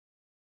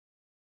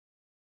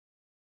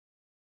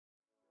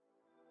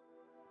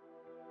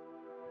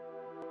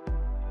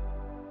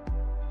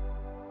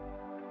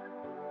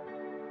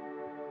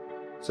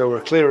So we're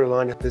a clear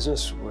aligner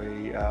business.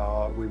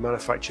 We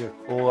manufacture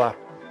all our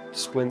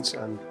splints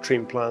and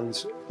treatment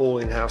plans all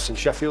in-house in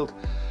Sheffield.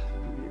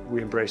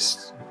 We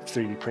embraced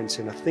 3D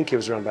printing, I think it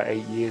was around about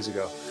 8 years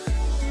ago.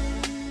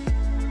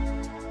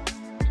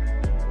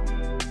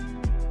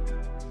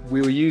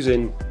 We were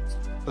using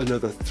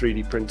another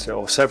 3D printer,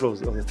 or several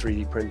other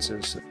 3D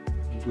printers.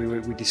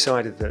 We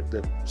decided that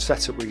the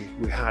setup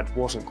we had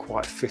wasn't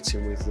quite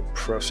fitting with the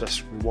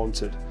process we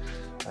wanted,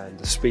 and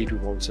the speed we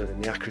wanted,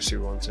 and the accuracy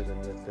we wanted,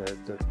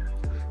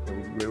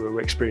 and we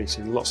were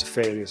experiencing lots of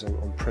failures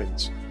on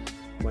prints.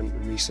 Went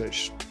and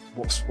researched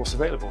what's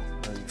available,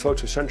 and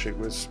Photocentric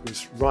was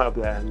right up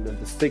there, and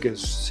the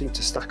figures seemed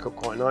to stack up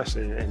quite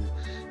nicely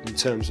in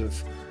terms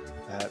of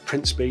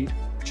print speed,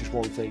 which is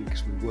one thing,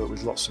 because we work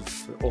with lots of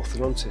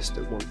orthodontists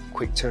that want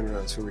quick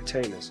turnarounds for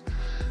retainers.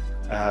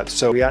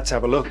 So we had to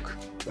have a look,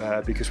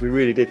 because we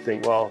really did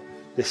think, well,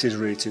 this is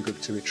really too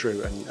good to be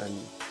true, and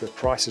the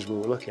prices we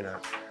were looking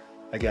at,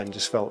 again,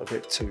 just felt a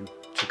bit too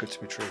good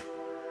to be true.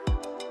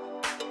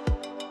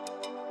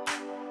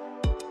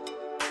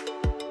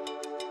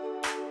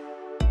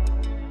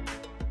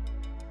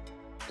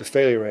 The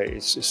failure rate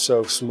is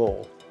so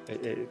small,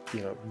 it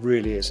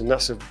really is, and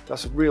that's a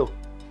real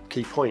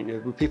key point.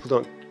 People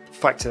don't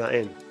factor that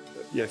in.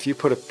 If you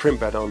put a print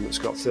bed on that's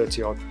got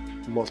 30 odd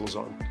models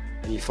on,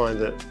 and you find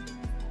that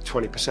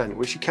 20%,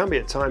 which you can be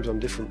at times on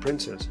different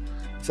printers,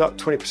 if that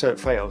 20%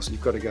 fails,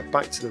 you've got to go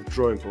back to the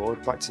drawing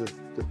board, back to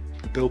the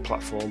build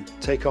platform,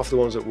 take off the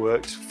ones that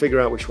worked, figure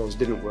out which ones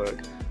didn't work,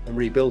 and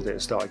rebuild it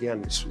and start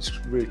again. It's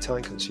really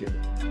time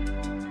consuming.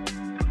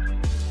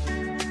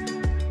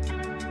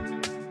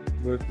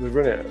 We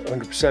run it at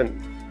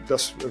 100%.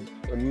 That's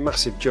a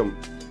massive jump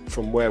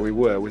from where we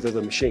were with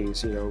other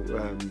machines.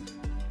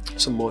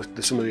 Some of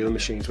the other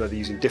machines where they're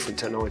using different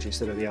technology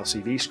instead of the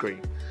LCD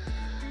screen.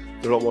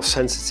 They're a lot more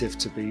sensitive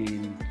to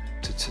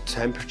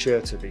temperature,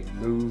 to being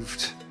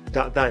moved.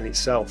 That in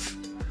itself,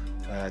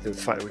 the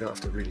fact that we don't have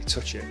to really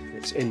touch it,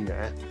 it's in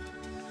there,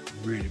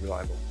 really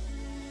reliable.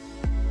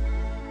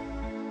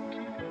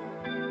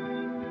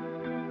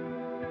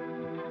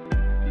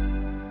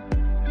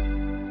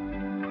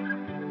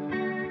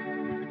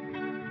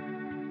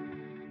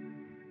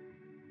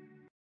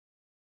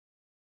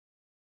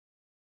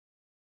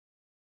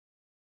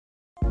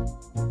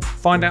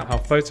 Find out how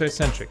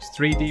Photocentric's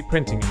 3D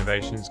printing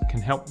innovations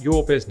can help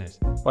your business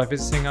by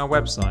visiting our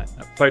website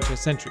at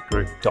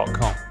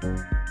photocentricgroup.com.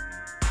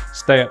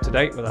 Stay up to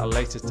date with our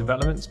latest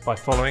developments by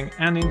following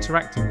and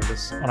interacting with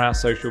us on our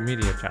social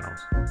media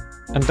channels.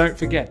 And don't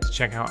forget to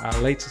check out our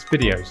latest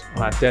videos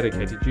on our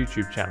dedicated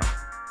YouTube channel.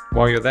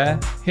 While you're there,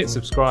 hit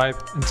subscribe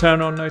and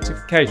turn on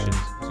notifications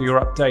so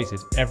you're updated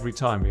every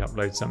time we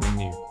upload something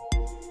new.